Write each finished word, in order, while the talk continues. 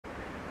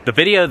The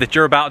video that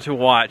you're about to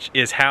watch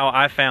is how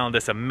I found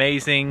this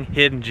amazing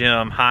hidden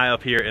gem high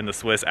up here in the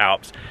Swiss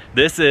Alps.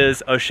 This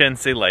is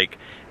Oscheninsee Lake,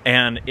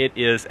 and it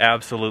is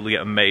absolutely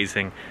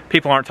amazing.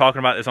 People aren't talking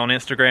about this on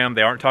Instagram,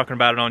 they aren't talking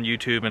about it on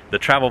YouTube, and the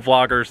travel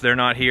vloggers, they're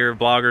not here,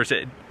 bloggers.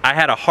 I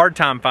had a hard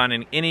time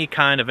finding any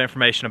kind of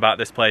information about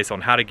this place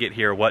on how to get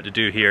here, what to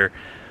do here,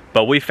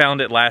 but we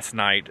found it last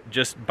night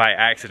just by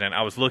accident.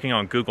 I was looking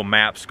on Google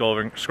Maps,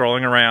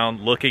 scrolling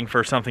around, looking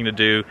for something to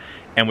do,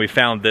 and we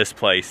found this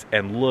place.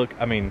 And look,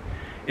 I mean,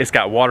 it's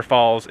got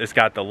waterfalls, it's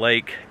got the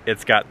lake,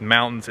 it's got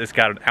mountains, it's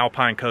got an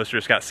alpine coaster,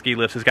 it's got ski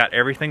lifts, it's got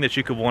everything that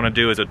you could want to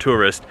do as a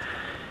tourist,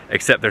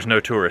 except there's no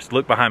tourists.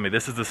 Look behind me,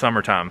 this is the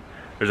summertime.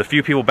 There's a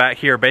few people back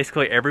here.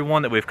 Basically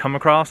everyone that we've come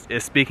across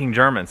is speaking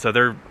German, so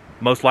they're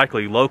most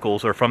likely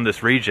locals or from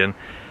this region.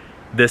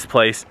 This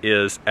place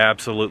is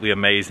absolutely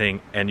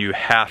amazing, and you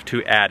have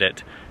to add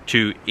it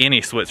to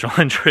any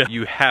Switzerland trip.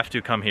 You have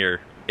to come here.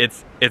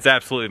 It's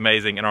absolutely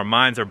amazing, and our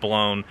minds are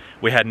blown.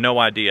 We had no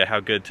idea how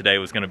good today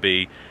was going to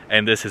be,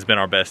 and this has been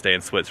our best day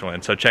in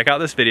Switzerland. So check out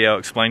this video,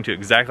 explain to you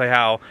exactly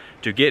how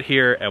to get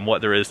here and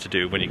what there is to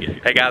do when you get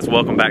here. Hey guys,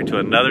 welcome back to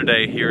another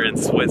day here in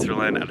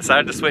Switzerland. I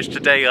decided to switch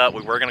today up.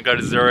 We were going to go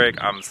to Zurich.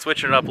 I'm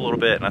switching it up a little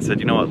bit, and I said,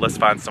 you know what, let's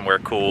find somewhere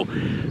cool.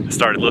 I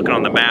started looking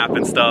on the map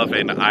and stuff,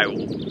 and I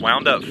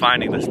wound up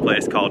finding this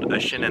place called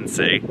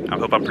Oscheninsee. I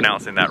hope I'm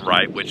pronouncing that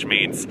right, which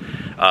means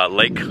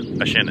Lake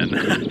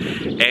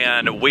Oschenen.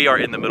 And we are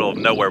in the middle of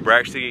nowhere. We're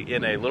actually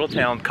in a little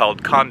town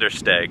called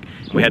Kandersteg.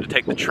 We had to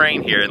take the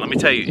train here, and let me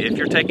tell you, if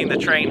you're taking the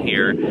train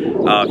here,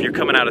 if you're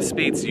coming out of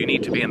Spitz, you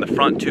need to be in the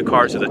front two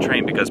cars of the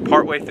train, because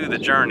partway through the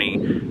journey,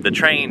 the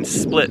train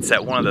splits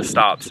at one of the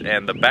stops,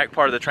 and the back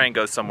part of the train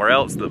goes somewhere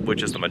else,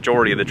 which is the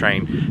majority of the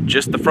train.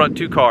 Just the front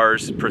two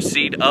cars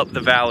proceed up the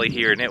valley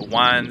here, and it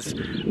winds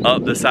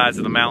up the sides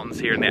of the mountains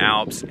here in the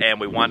Alps, and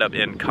we wind up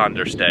in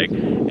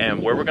Kandersteg.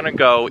 And where we're gonna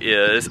go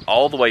is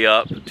all the way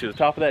up to the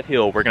top of that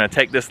hill. We're gonna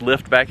take this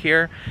lift back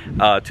here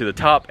to the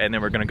top, and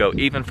then we're gonna go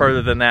even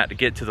further than that to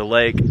get to the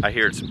lake. I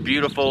hear it's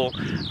beautiful.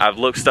 I've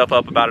looked stuff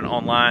up about it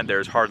online.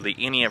 There's hardly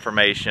any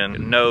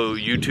information. No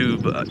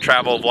YouTube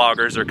travel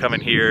vloggers are coming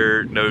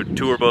here. No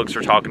tour books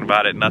are talking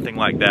about it, nothing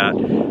like that.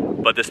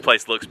 But this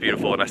place looks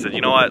beautiful, and I said,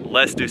 you know what,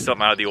 let's do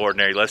something out of the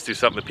ordinary. Let's do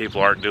something that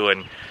people aren't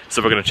doing.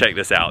 So we're gonna check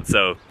this out.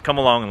 So come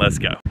along and let's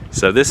go.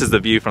 So this is the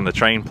view from the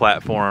train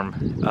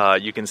platform.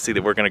 You can see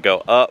that we're gonna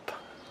go up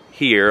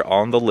here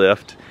on the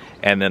lift,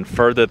 and then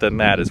further than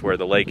that is where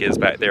the lake is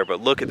back there.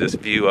 But look at this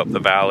view up the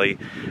valley.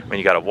 I mean,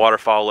 you got a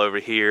waterfall over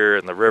here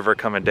and the river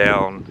coming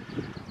down,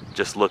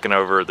 just looking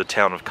over the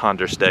town of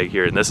Kandersteg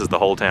here. And this is the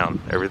whole town.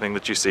 Everything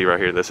that you see right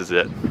here, this is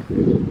it.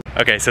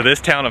 Okay, so this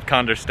town of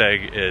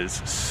Kandersteg is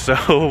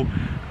so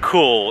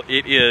cool.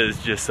 It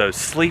is just so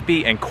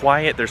sleepy and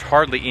quiet. There's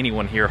hardly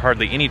anyone here,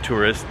 hardly any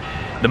tourists.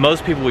 The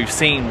most people we've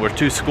seen were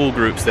two school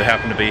groups that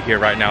happen to be here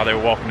right now. They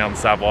were walking down the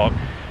sidewalk.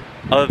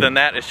 Other than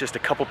that, it's just a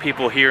couple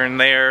people here and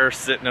there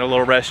sitting in a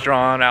little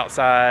restaurant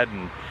outside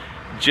and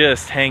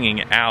just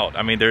hanging out.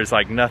 I mean, there's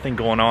like nothing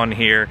going on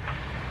here.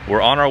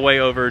 We're on our way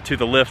over to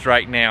the lift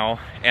right now,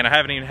 and I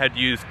haven't even had to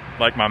use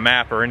like my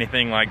map or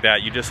anything like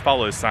that. You just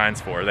follow signs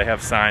for it. They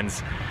have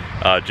signs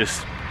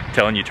just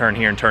telling you turn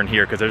here and turn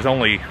here, because there's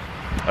only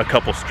a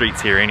couple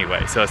streets here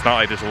anyway, so it's not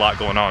like there's a lot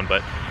going on.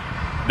 But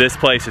this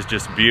place is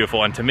just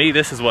beautiful, and to me,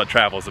 this is what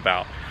travel's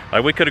about.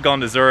 Like, we could have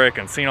gone to Zurich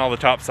and seen all the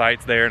top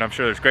sites there, and I'm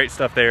sure there's great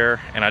stuff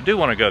there, and I do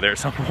want to go there at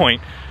some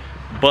point,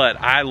 but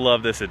I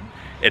love this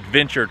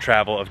adventure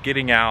travel of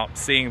getting out,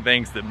 seeing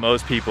things that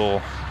most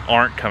people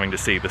aren't coming to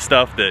see. The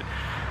stuff that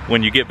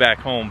when you get back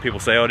home, people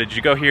say, oh, did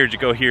you go here, did you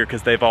go here,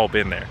 because they've all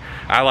been there.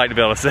 I like to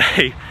be able to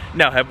say,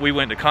 no, we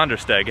went to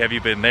Kandersteg, have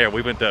you been there?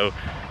 We went to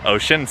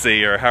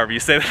Oscheninsee, or however you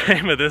say the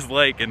name of this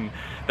lake, and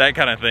that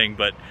kind of thing.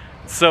 But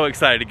so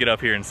excited to get up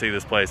here and see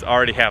this place.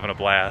 Already having a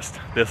blast.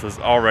 This is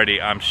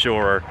already, I'm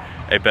sure,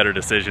 a better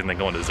decision than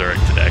going to Zurich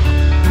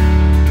today.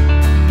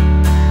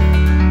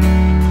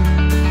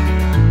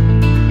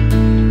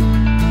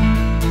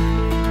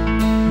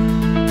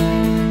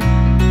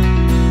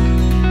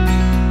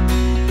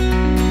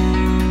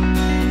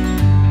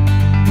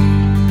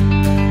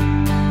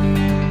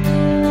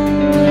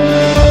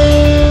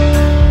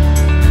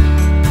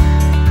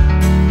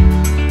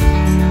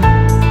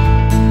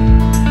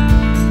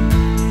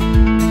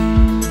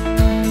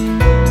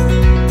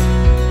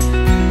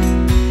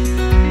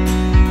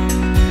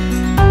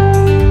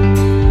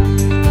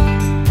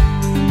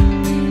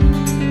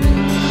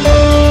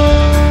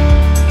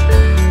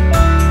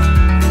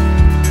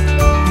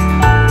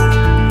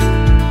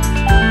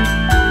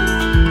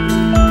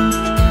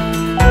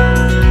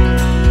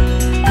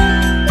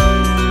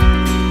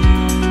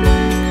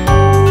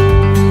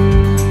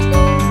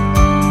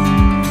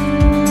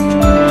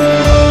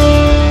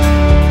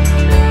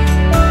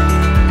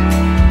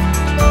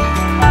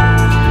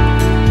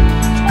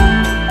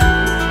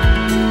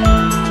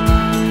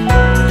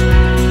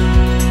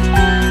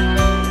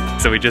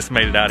 We just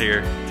made it out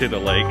here to the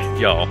lake,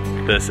 y'all.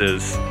 This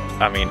is,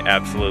 I mean,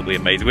 absolutely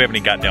amazing. We haven't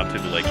even gotten down to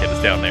the lake yet,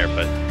 it's down there,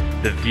 but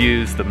the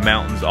views, the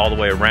mountains all the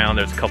way around.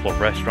 There's a couple of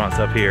restaurants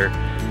up here.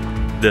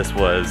 this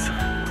was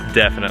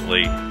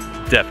definitely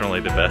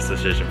the best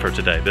decision for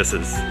today. This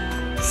is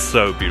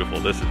so beautiful.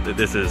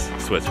 This is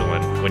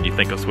Switzerland when you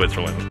think of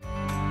Switzerland.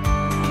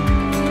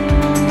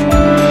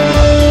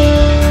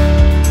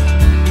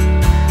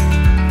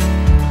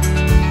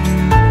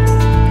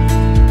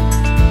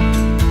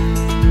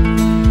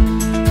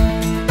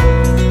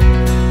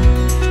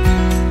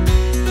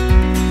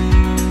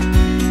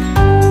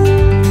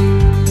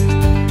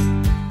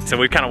 So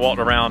we kind of walked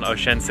around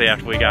Oscheninsee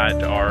after we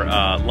got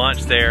our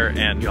lunch there,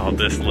 and y'all,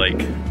 this lake,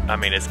 I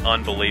mean, it's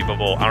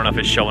unbelievable. I don't know if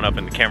it's showing up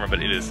in the camera,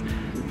 but it is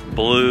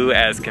blue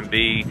as can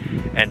be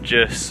and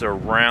just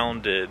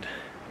surrounded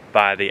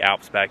by the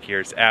Alps back here.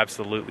 It's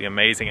absolutely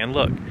amazing. And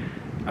look,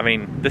 I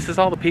mean, this is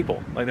all the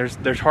people. Like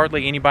there's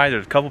hardly anybody.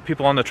 There's a couple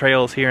people on the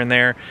trails here and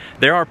there.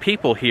 There are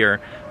people here,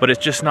 but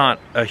it's just not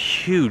a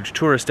huge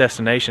tourist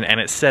destination, and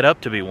it's set up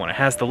to be one. It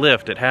has the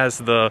lift, it has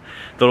the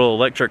little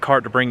electric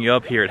cart to bring you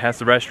up here, it has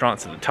the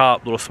restaurants at the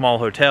top, little small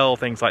hotel,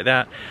 things like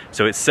that.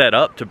 So it's set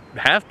up to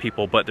have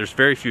people, but there's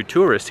very few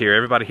tourists here.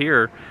 Everybody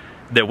here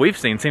that we've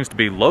seen seems to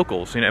be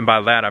locals, you know, and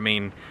by that I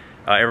mean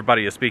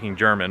everybody is speaking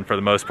German for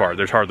the most part.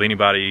 There's hardly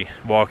anybody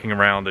walking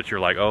around that you're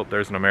like, oh,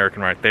 there's an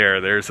American right there,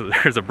 there's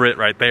a Brit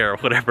right there, or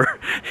whatever,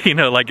 you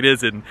know, like it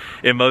is in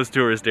most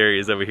tourist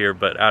areas over here.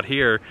 But out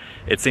here,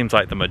 it seems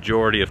like the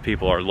majority of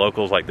people are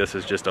locals. Like this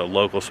is just a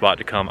local spot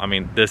to come. I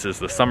mean, this is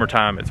the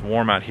summertime, it's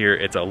warm out here,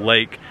 it's a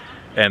lake,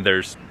 and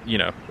there's, you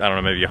know, I don't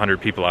know, maybe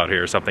 100 people out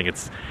here or something.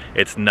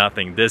 It's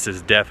nothing. This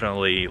is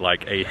definitely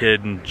like a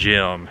hidden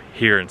gem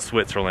here in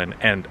Switzerland.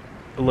 And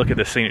look at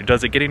the scenery.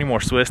 Does it get any more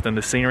Swiss than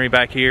the scenery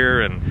back here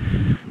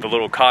and the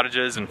little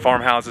cottages and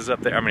farmhouses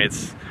up there? I mean,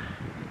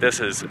 this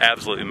is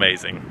absolutely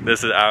amazing.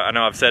 This is, I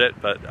know I've said it,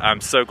 but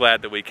I'm so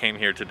glad that we came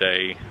here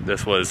today.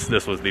 This was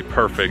the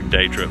perfect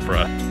day trip for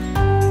us.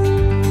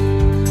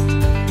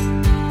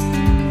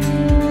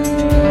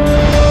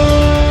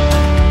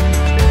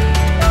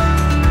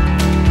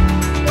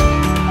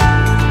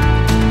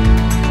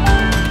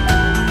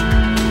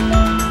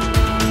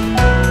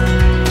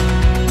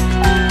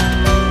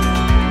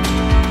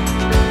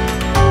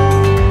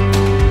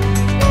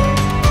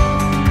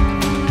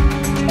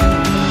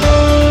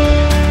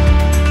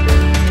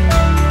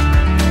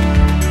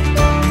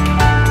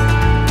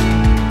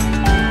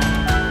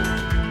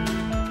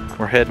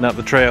 Heading up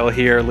the trail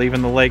here,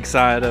 leaving the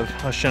lakeside of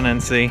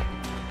Oscheninsee,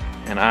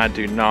 and I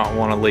do not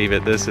want to leave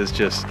it. This is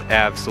just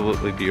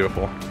absolutely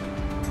beautiful.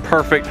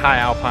 Perfect high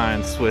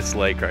alpine Swiss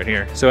lake right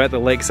here. So at the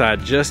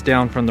lakeside, just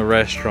down from the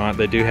restaurant,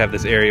 they do have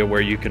this area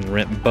where you can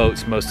rent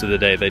boats most of the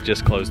day. They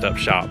just closed up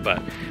shop,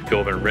 but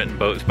people have been renting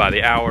boats by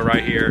the hour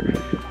right here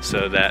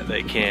so that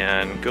they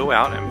can go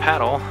out and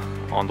paddle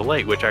on the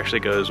lake, which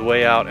actually goes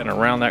way out and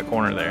around that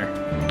corner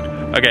there.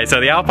 Okay,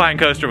 so the Alpine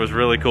coaster was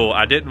really cool.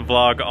 I didn't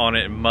vlog on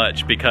it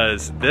much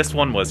because this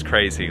one was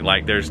crazy.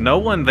 Like, there's no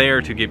one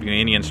there to give you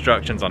any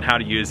instructions on how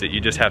to use it.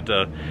 You just have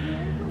to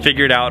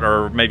figure it out,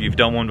 or maybe you've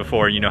done one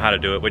before and you know how to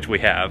do it, which we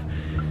have.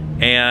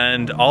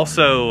 And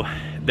also,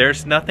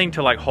 there's nothing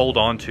to like hold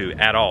on to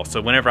at all. So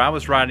whenever I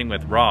was riding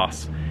with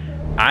Ross,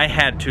 I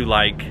had to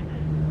like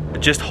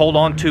just hold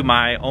on to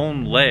my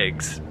own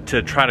legs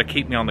to try to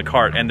keep me on the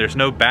cart, and there's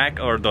no back,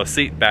 or the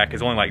seat back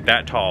is only like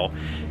that tall,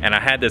 and I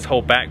had this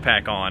whole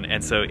backpack on,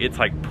 and so it's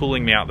like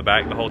pulling me out the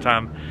back the whole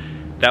time.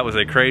 That was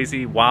a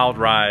crazy wild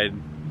ride.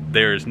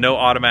 There's no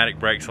automatic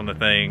brakes on the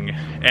thing,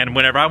 and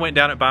whenever I went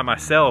down it by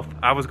myself,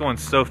 I was going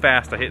so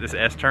fast. I hit this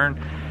S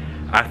turn,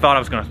 I thought I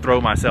was going to throw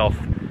myself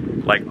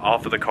like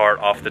off of the cart,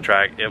 off the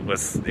track. It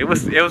was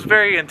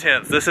very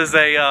intense. This is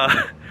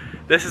a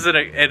this is an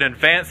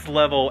advanced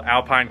level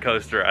Alpine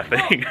coaster, I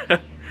think.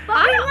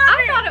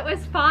 I thought it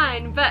was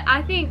fine, but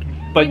I think.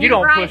 But you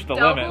don't push the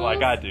limit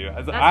like I do.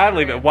 I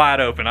leave it wide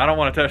open. I don't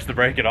want to touch the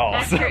brake at all.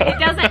 That's true. It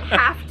doesn't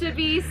have to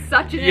be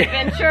such an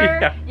adventure.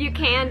 Yeah. You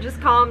can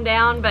just calm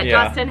down, but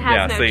Justin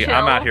has no see, chill.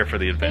 I'm out here for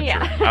the adventure.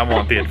 I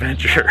want the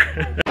adventure.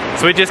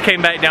 So we just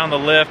came back down the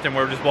lift and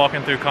we're just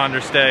walking through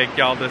Kandersteg.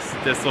 Y'all,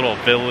 this little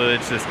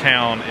village, this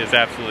town is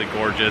absolutely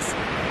gorgeous.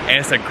 And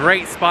it's a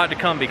great spot to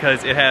come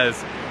because it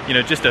has, you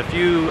know, just a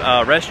few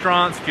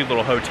restaurants, a few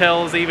little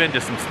hotels even,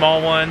 just some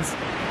small ones.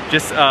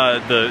 Just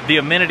the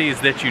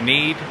amenities that you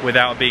need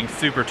without being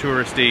super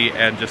touristy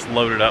and just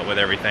loaded up with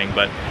everything.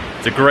 But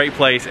it's a great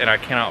place and I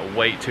cannot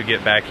wait to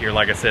get back here.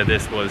 Like I said,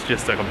 this was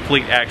just a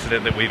complete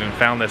accident that we even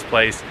found this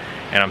place,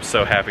 and I'm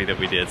so happy that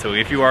we did. So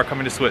if you are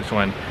coming to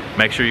Switzerland,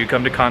 make sure you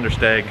come to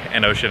Kandersteg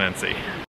and Oscheninsee.